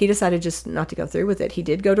 He decided just not to go through with it. He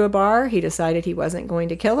did go to a bar. He decided he wasn't going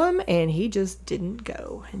to kill him, and he just didn't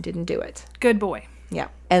go and didn't do it. Good boy. Yeah.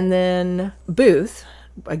 And then Booth,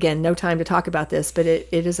 again, no time to talk about this, but it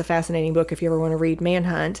is a fascinating book if you ever want to read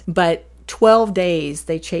Manhunt. But 12 days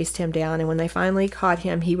they chased him down, and when they finally caught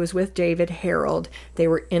him, he was with David Harold. They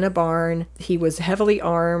were in a barn. He was heavily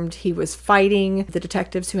armed. He was fighting. The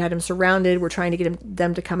detectives who had him surrounded were trying to get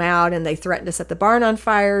them to come out, and they threatened to set the barn on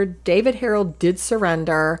fire. David Harold did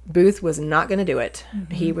surrender. Booth was not going to do it.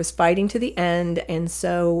 He was fighting to the end, and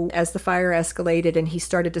so as the fire escalated and he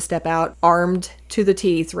started to step out armed to the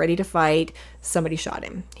teeth, ready to fight, somebody shot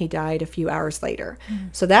him. He died a few hours later.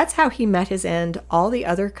 So that's how he met his end. All the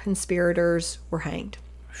other conspirators were hanged.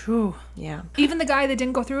 Whew. Yeah. Even the guy that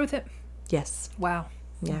didn't go through with it? Yes. Wow.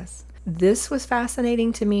 Yes. This was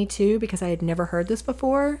fascinating to me too because I had never heard this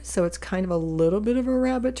before, so it's kind of a little bit of a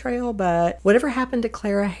rabbit trail, but whatever happened to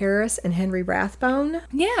Clara Harris and Henry Rathbone?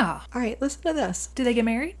 Yeah. All right, listen to this. Did they get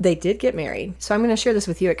married? They did get married. So I'm going to share this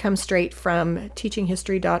with you. It comes straight from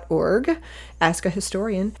teachinghistory.org, Ask a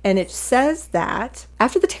Historian, and it says that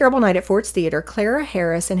after the terrible night at Ford's Theater, Clara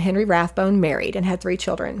Harris and Henry Rathbone married and had 3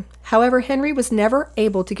 children. However, Henry was never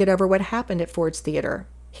able to get over what happened at Ford's Theater.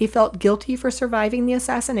 He felt guilty for surviving the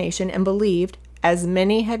assassination and believed, as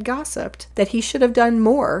many had gossiped, that he should have done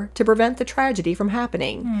more to prevent the tragedy from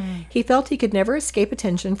happening. He felt he could never escape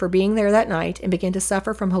attention for being there that night and began to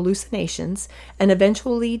suffer from hallucinations and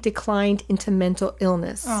eventually declined into mental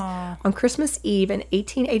illness. On Christmas Eve in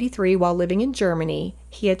 1883, while living in Germany,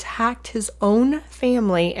 he attacked his own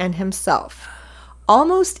family and himself.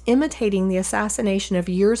 Almost imitating the assassination of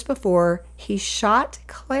years before, he shot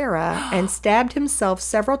Clara and stabbed himself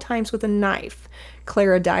several times with a knife.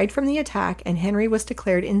 Clara died from the attack, and Henry was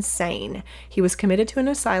declared insane. He was committed to an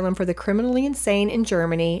asylum for the criminally insane in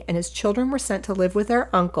Germany, and his children were sent to live with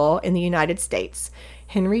their uncle in the United States.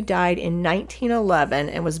 Henry died in 1911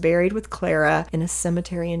 and was buried with Clara in a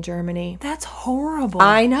cemetery in Germany. That's horrible.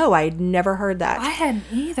 I know. I'd never heard that. I hadn't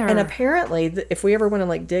either. And apparently, if we ever want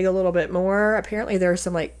to dig a little bit more, apparently there are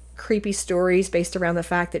some creepy stories based around the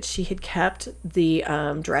fact that she had kept the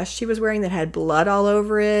dress she was wearing that had blood all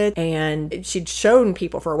over it, and she'd shown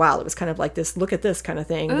people for a while. It was kind of like this, look at this kind of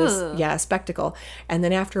thing, this spectacle. And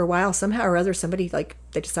then after a while, somehow or other, somebody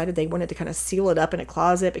they decided they wanted to kind of seal it up in a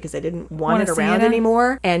closet because they didn't want it around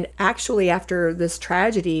anymore. And actually, after this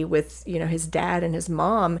tragedy with his dad and his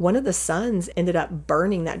mom, one of the sons ended up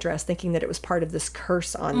burning that dress, thinking that it was part of this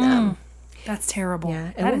curse on them. That's terrible.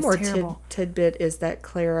 Yeah, and that one more terrible. tidbit is that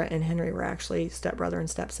Clara and Henry were actually stepbrother and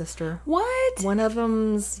stepsister. What? One of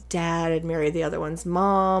them's dad had married the other one's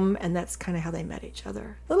mom, and that's kind of how they met each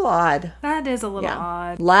other. A little odd. That is a little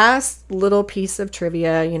odd. Last little piece of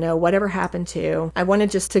trivia, whatever happened to. I wanted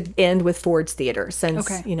just to end with Ford's Theater since,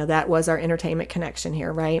 that was our entertainment connection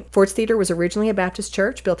here, right? Ford's Theater was originally a Baptist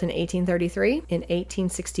church built in 1833. In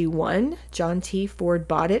 1861, John T. Ford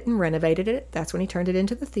bought it and renovated it. That's when he turned it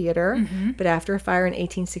into the theater. But after a fire in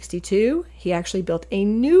 1862, he actually built a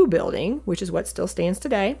new building, which is what still stands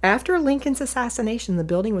today. After Lincoln's assassination, the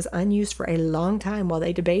building was unused for a long time while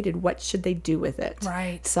they debated what should they do with it.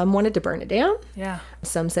 Right. Some wanted to burn it down. Yeah.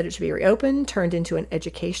 Some said it should be reopened, turned into an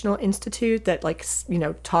educational institute that, like,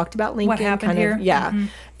 talked about Lincoln. What happened here?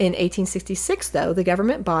 In 1866, though, the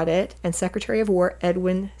government bought it, and Secretary of War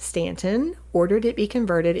Edwin Stanton ordered it be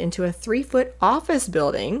converted into a 3-foot office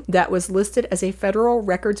building that was listed as a federal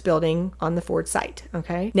records building on the Ford site.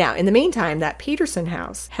 Okay. Now, in the meantime, that Peterson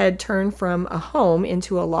House had turned from a home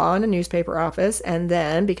into a law and a newspaper office. And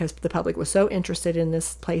then, because the public was so interested in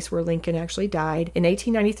this place where Lincoln actually died, in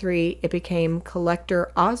 1893, it became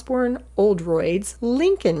Collector Osborne Oldroyd's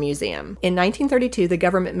Lincoln Museum. In 1932, the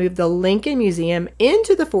government moved the Lincoln Museum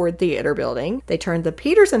into the Ford Theater building. They turned the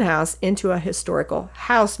Peterson House into a historical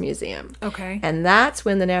house museum. Okay. And that's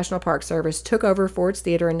when the National Park Service took over Ford's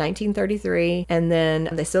Theater in 1933. And then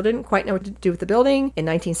they still didn't quite know what to do with the building. In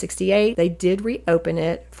 1968, they did reopen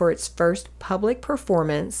it for its first public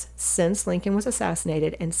performance since Lincoln was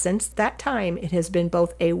assassinated. And since that time, it has been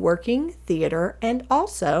both a working theater and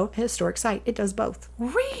also a historic site. It does both.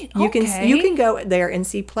 Really? You can go there and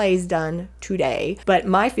see plays done today. But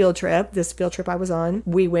my this field trip I was on,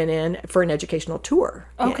 we went in for an educational tour.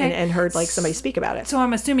 Okay. And heard like somebody speak about it. So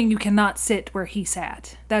I'm assuming you cannot sit where he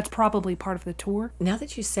sat. That's probably part of the tour. Now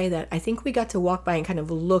that you say that, I think we got to walk by and kind of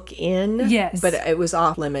look in. Yes. But it was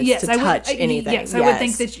off limits to touch anything. Yes, I would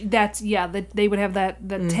think that they would have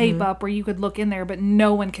that tape up where you could look in there, but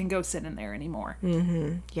no one can go sit in there anymore.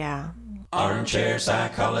 Mm-hmm. Yeah. Armchair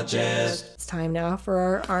Psychologist. It's time now for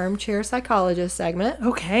our Armchair Psychologist segment.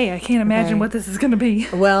 Okay, I can't imagine what this is going to be.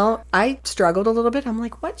 Well, I struggled a little bit. I'm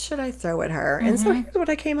like, what should I throw at her? And so here's what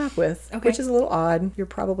I came up with, which is a little odd. You're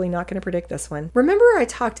probably not going to predict this one. Remember I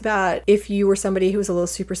talked about if you were somebody who was a little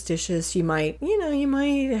superstitious, you might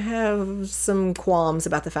have some qualms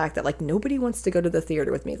about the fact that, like, nobody wants to go to the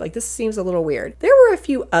theater with me. Like, this seems a little weird. There were a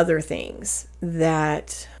few other things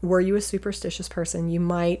that, were you a superstitious person, you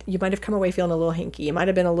might have come away feeling a little hinky. You might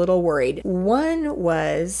have been a little worried. One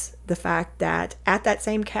was the fact that at that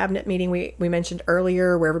same cabinet meeting we mentioned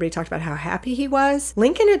earlier, where everybody talked about how happy he was,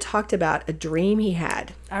 Lincoln had talked about a dream he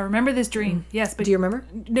had. I remember this dream. Yes, but do you remember?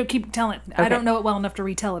 No, keep telling. Okay. I don't know it well enough to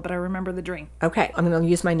retell it, but I remember the dream. Okay, I'm going to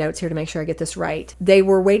use my notes here to make sure I get this right. They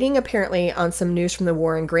were waiting apparently on some news from the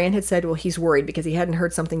war, and Grant had said, well, he's worried because he hadn't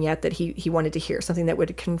heard something yet that he wanted to hear, something that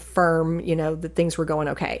would confirm, that things were going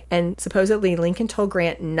okay. And supposedly Lincoln told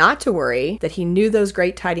Grant not to worry, that he knew those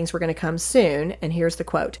great tidings were going to come soon. And here's the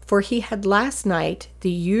quote: "For he had last night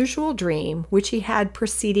the usual dream which he had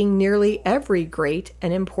preceding nearly every great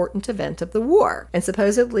and important event of the war." And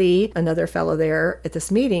supposedly another fellow there at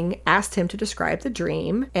this meeting asked him to describe the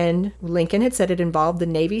dream, and Lincoln had said it involved the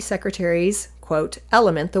Navy Secretary's, quote,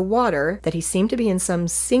 element, the water, that he seemed to be in some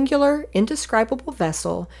singular, indescribable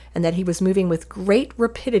vessel, and that he was moving with great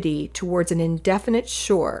rapidity towards an indefinite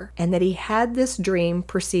shore, and that he had this dream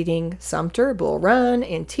preceding Sumter, Bull Run,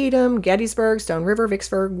 Antietam, Gettysburg, Stone River,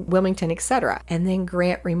 Vicksburg, Wilmington, etc. And then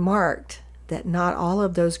Grant remarked that not all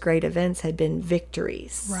of those great events had been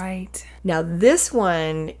victories. Right. Now, this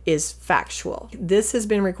one is factual. This has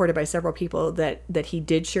been recorded by several people that he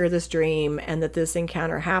did share this dream and that this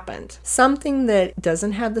encounter happened. Something that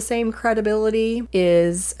doesn't have the same credibility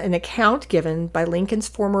is an account given by Lincoln's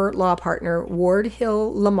former law partner, Ward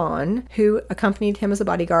Hill Lamon, who accompanied him as a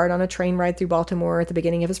bodyguard on a train ride through Baltimore at the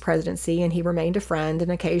beginning of his presidency, and he remained a friend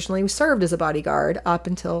and occasionally served as a bodyguard up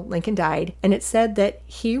until Lincoln died. And it said that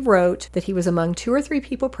he wrote that he was among 2 or 3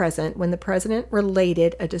 people present when the president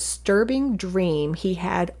related a disturbing dream he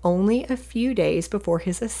had only a few days before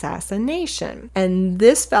his assassination. And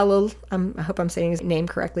this fellow, I hope I'm saying his name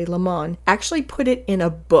correctly, Lamon, actually put it in a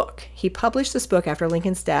book. He published this book after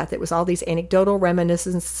Lincoln's death. It was all these anecdotal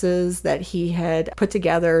reminiscences that he had put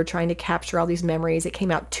together, trying to capture all these memories. It came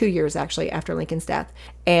out 2 years actually after Lincoln's death.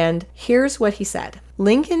 And here's what he said.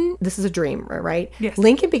 Lincoln, this is a dream, right? Yes.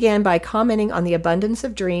 Lincoln began by commenting on the abundance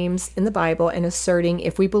of dreams in the Bible and asserting,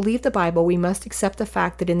 if we believe the Bible, we must accept the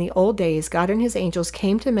fact that in the old days, God and his angels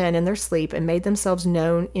came to men in their sleep and made themselves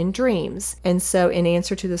known in dreams. And so in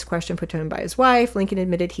answer to this question put to him by his wife, Lincoln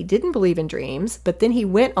admitted he didn't believe in dreams, but then he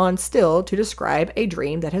went on still to describe a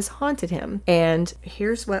dream that has haunted him. And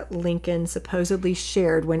here's what Lincoln supposedly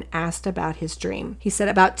shared when asked about his dream. He said,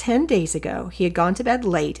 about 10 days ago, he had gone to bed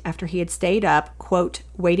late after he had stayed up, quote,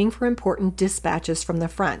 waiting for important dispatches from the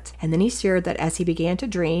front. And then he shared that as he began to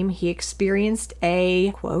dream, he experienced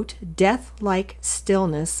a, quote, death-like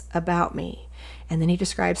stillness about me, And then he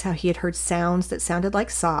describes how he had heard sounds that sounded like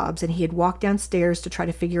sobs, and he had walked downstairs to try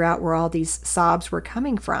to figure out where all these sobs were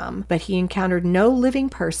coming from. But he encountered no living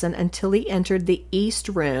person until he entered the east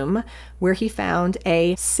room, where he found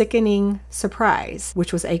a sickening surprise,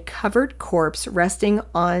 which was a covered corpse resting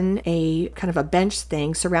on a kind of a bench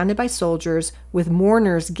thing surrounded by soldiers with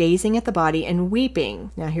mourners gazing at the body and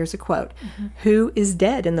weeping. Now here's a quote. "Who is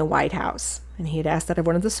dead in the White House?" And he had asked that of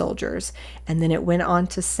one of the soldiers. And then it went on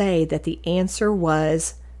to say that the answer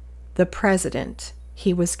was the president.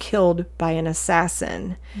 He was killed by an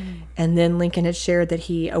assassin. And then Lincoln had shared that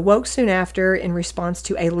he awoke soon after in response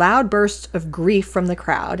to a loud burst of grief from the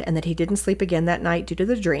crowd, and that he didn't sleep again that night due to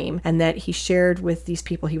the dream, and that he shared with these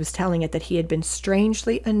people he was telling it that he had been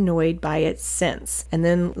strangely annoyed by it since. And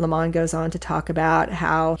then Lamont goes on to talk about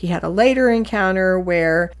how he had a later encounter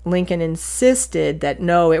where Lincoln insisted that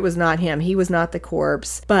no, it was not him. He was not the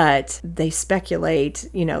corpse, but they speculate,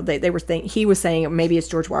 they were he was saying maybe it's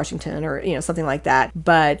George Washington or, something like that.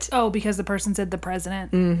 But because the person said the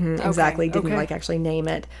president. Exactly. Didn't actually name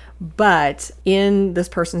it. But in this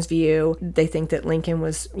person's view, they think that Lincoln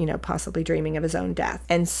was, possibly dreaming of his own death.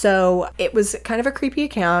 And so it was kind of a creepy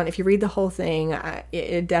account. If you read the whole thing,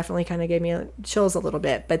 it definitely kind of gave me chills a little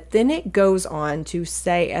bit. But then it goes on to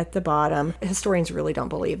say at the bottom, historians really don't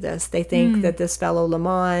believe this. They think that this fellow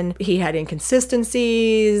Lamont, he had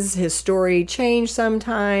inconsistencies, his story changed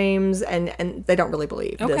sometimes, and they don't really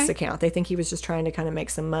believe this account. They think he was just trying to kind of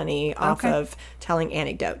make some money off of telling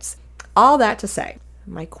anecdotes. All that to say,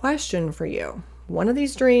 my question for you, one of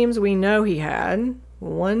these dreams we know he had,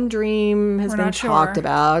 one dream has been talked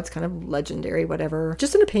about, it's kind of legendary, whatever.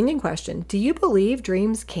 Just an opinion question. Do you believe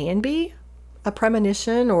dreams can be a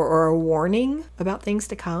premonition or a warning about things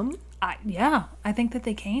to come? I think that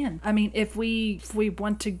they can. I mean, if we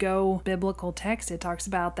want to go biblical text, it talks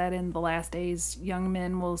about that in the last days, young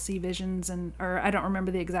men will see visions, or I don't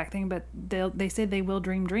remember the exact thing, but they say they will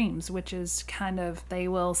dream dreams, which is kind of, they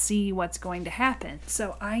will see what's going to happen.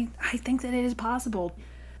 So I think that it is possible.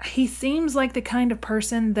 He seems like the kind of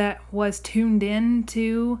person that was tuned in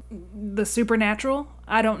to the supernatural.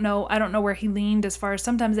 I don't know where he leaned as far as,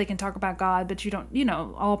 sometimes they can talk about God, but you don't,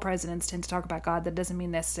 all presidents tend to talk about God. That doesn't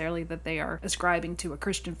mean necessarily that they are ascribing to a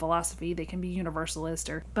Christian philosophy. They can be universalist,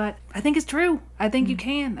 but I think it's true. I think you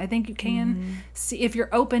can. I think you can see, if you're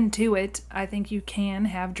open to it, I think you can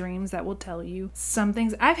have dreams that will tell you some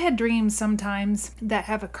things. I've had dreams sometimes that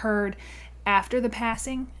have occurred after the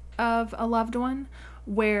passing of a loved one,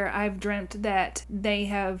 where I've dreamt that they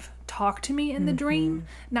have talked to me in the dream.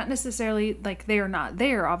 Not necessarily like they are not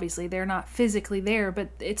there, obviously. They're not physically there, but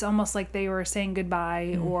it's almost like they were saying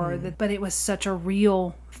goodbye but it was such a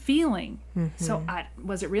real feeling. So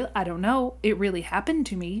was it real? I don't know. It really happened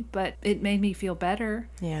to me, but it made me feel better.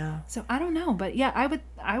 Yeah. So I don't know, but yeah,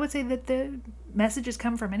 I would say that the messages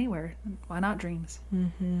come from anywhere. Why not dreams?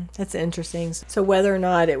 That's interesting. So whether or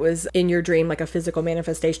not it was in your dream, like a physical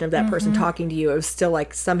manifestation of that person talking to you, it was still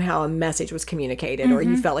like somehow a message was communicated, or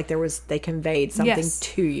you felt like they conveyed something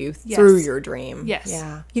to you through your dream. Yes.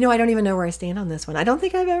 Yeah. I don't even know where I stand on this one. I don't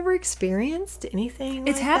think I've ever experienced anything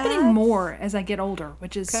It's like happening that. more as I get older,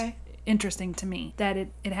 which is interesting to me. That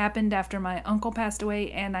it happened after my uncle passed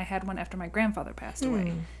away, and I had one after my grandfather passed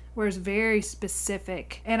away. Where it's very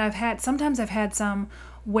specific. And sometimes I've had some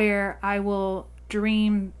where I will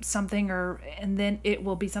dream something, and then it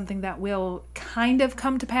will be something that will kind of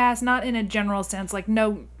come to pass, not in a general sense, like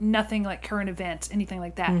nothing like current events, anything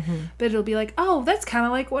like that. But it'll be like, oh, that's kind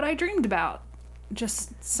of like what I dreamed about.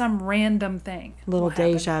 Just some random thing. Little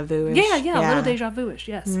deja vu-ish. Yeah, a little deja vu-ish,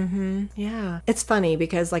 yes. Yeah. It's funny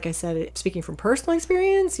because, like I said, speaking from personal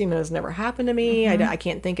experience, it's never happened to me. I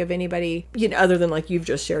can't think of anybody, other than like you've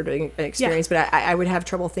just shared an experience, but I would have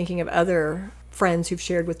trouble thinking of other friends who've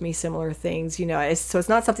shared with me similar things, so it's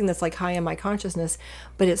not something that's like high in my consciousness,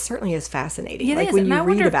 but it certainly is fascinating. Yeah, like when you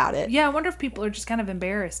read about it. Yeah, I wonder if people are just kind of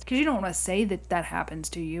embarrassed because you don't want to say that happens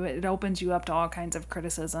to you. It opens you up to all kinds of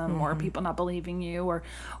criticism or people not believing you or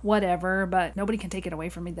whatever, but nobody can take it away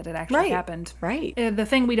from me that it actually happened. Right. The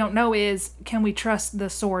thing we don't know is, can we trust the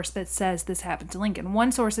source that says this happened to Lincoln?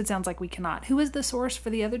 One source, it sounds like we cannot. Who is the source for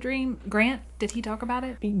the other dream? Grant? Did he talk about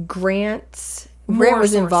it? Grant More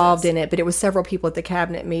was involved sources. in it, but it was several people at the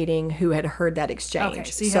cabinet meeting who had heard that exchange. Okay,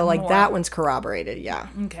 so you so have like more. that one's corroborated. Yeah.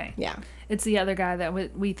 Okay. Yeah. It's the other guy that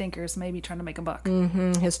we think is maybe trying to make a buck.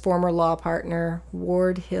 His former law partner,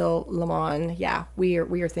 Ward Hill Lamont. Yeah, we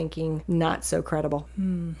are thinking not so credible.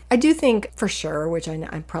 I do think for sure, which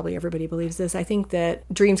I probably everybody believes this, I think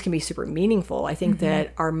that dreams can be super meaningful. I think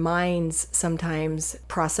that our minds sometimes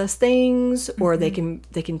process things, or they can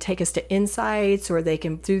take us to insights, or they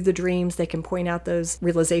can, through the dreams, they can point out those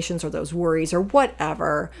realizations or those worries or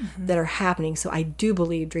whatever that are happening. So I do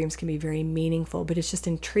believe dreams can be very meaningful, but it's just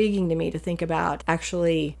intriguing to me to think about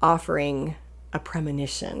actually offering a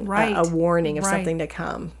premonition, a warning of something to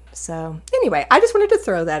come. So anyway, I just wanted to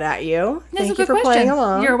throw that at you. Thank you for playing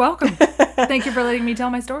along. You're welcome. Thank you for letting me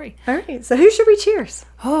tell my story. All right. So who should we cheers?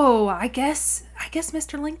 Oh, I guess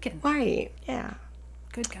Mr. Lincoln. Right. Yeah.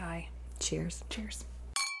 Good guy. Cheers. Cheers.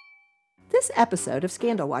 This episode of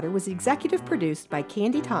Scandal Water was executive produced by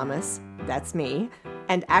Candy Thomas, that's me,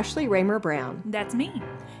 and Ashley Raymer Brown. That's me.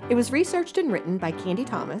 It was researched and written by Candy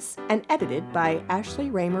Thomas and edited by Ashley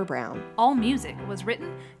Raymer Brown. All music was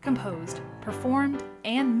written, composed, performed,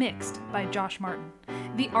 and mixed by Josh Martin.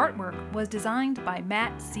 The artwork was designed by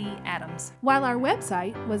Matt C. Adams, while our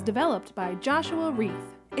website was developed by Joshua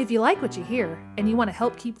Reith. If you like what you hear and you want to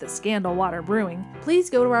help keep the Scandal Water brewing, please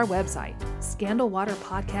go to our website,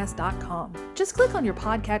 scandalwaterpodcast.com. Just click on your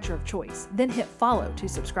podcatcher of choice, then hit follow to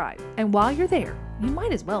subscribe. And while you're there, you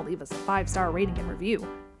might as well leave us a 5-star rating and review.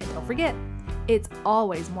 And don't forget, it's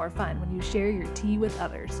always more fun when you share your tea with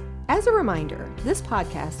others. As a reminder, this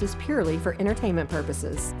podcast is purely for entertainment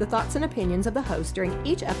purposes. The thoughts and opinions of the host during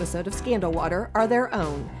each episode of Scandal Water are their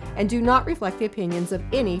own and do not reflect the opinions of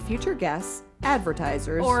any future guests,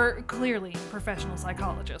 advertisers, or clearly professional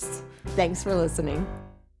psychologists. Thanks for listening.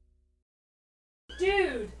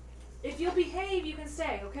 Dude, if you'll behave, you can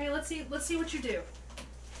stay, okay? Let's see what you do.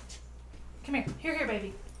 Come here. Here,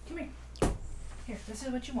 baby. Come here. Here, this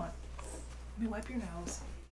is what you want. Let me wipe your nose.